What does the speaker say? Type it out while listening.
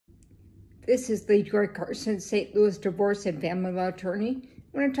This is Leigh Carson, St. Louis divorce and family law attorney.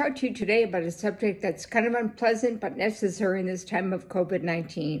 I want to talk to you today about a subject that's kind of unpleasant but necessary in this time of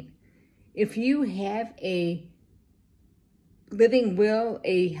COVID-19. If you have a living will,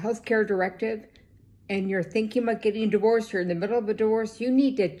 a healthcare directive, and you're thinking about getting divorced, you're in the middle of a divorce, you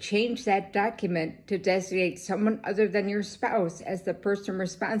need to change that document to designate someone other than your spouse as the person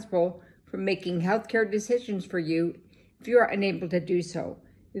responsible for making healthcare decisions for you if you are unable to do so.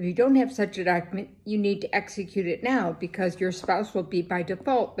 If you don't have such a document, you need to execute it now because your spouse will be by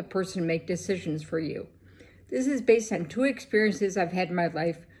default the person to make decisions for you. This is based on two experiences I've had in my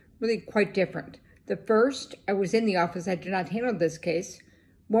life, really quite different. The first, I was in the office, I did not handle this case.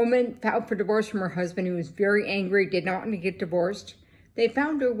 Woman filed for divorce from her husband. He was very angry, did not want to get divorced. They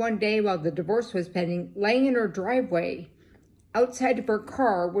found her one day while the divorce was pending, laying in her driveway outside of her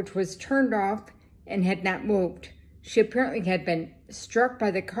car, which was turned off and had not moved. She apparently had been struck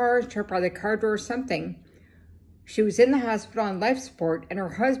by the car door or something. She was in the hospital on life support, and her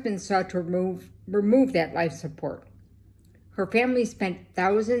husband sought to remove that life support. Her family spent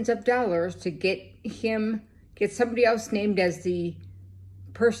thousands of dollars to get somebody else named as the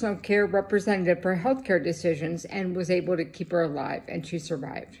personal care representative for healthcare decisions and was able to keep her alive, and she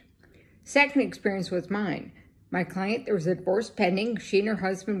survived. Second experience was mine. My client, there was a divorce pending. She and her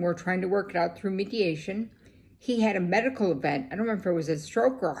husband were trying to work it out through mediation. He had a medical event. I don't remember if it was a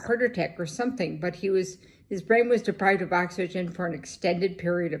stroke or a heart attack or something, but his brain was deprived of oxygen for an extended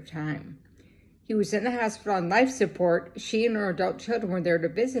period of time. He was in the hospital on life support. She and her adult children were there to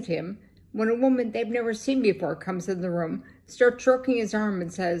visit him when a woman they've never seen before comes in the room, starts stroking his arm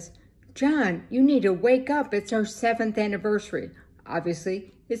and says, "John, you need to wake up. It's our 7th anniversary.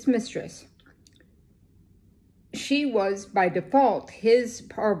 Obviously, his mistress. She was, by default, his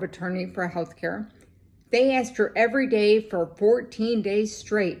power of attorney for healthcare. They asked her every day for 14 days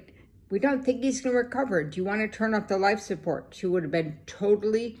straight, "We don't think he's going to recover. Do you want to turn off the life support?" She would have been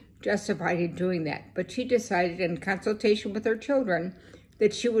totally justified in doing that. But she decided in consultation with her children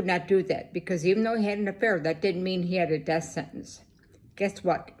that she would not do that because even though he had an affair, that didn't mean he had a death sentence. Guess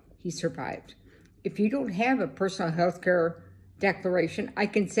what? He survived. If you don't have a personal health care declaration, I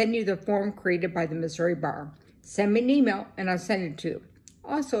can send you the form created by the Missouri Bar. Send me an email and I'll send it to you.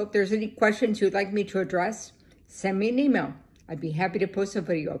 Also, if there's any questions you'd like me to address, send me an email. I'd be happy to post a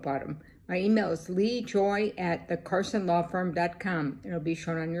video about them. My email is leejoy@thecarsonlawfirm.com, and it'll be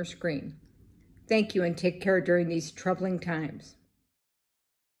shown on your screen. Thank you and take care during these troubling times.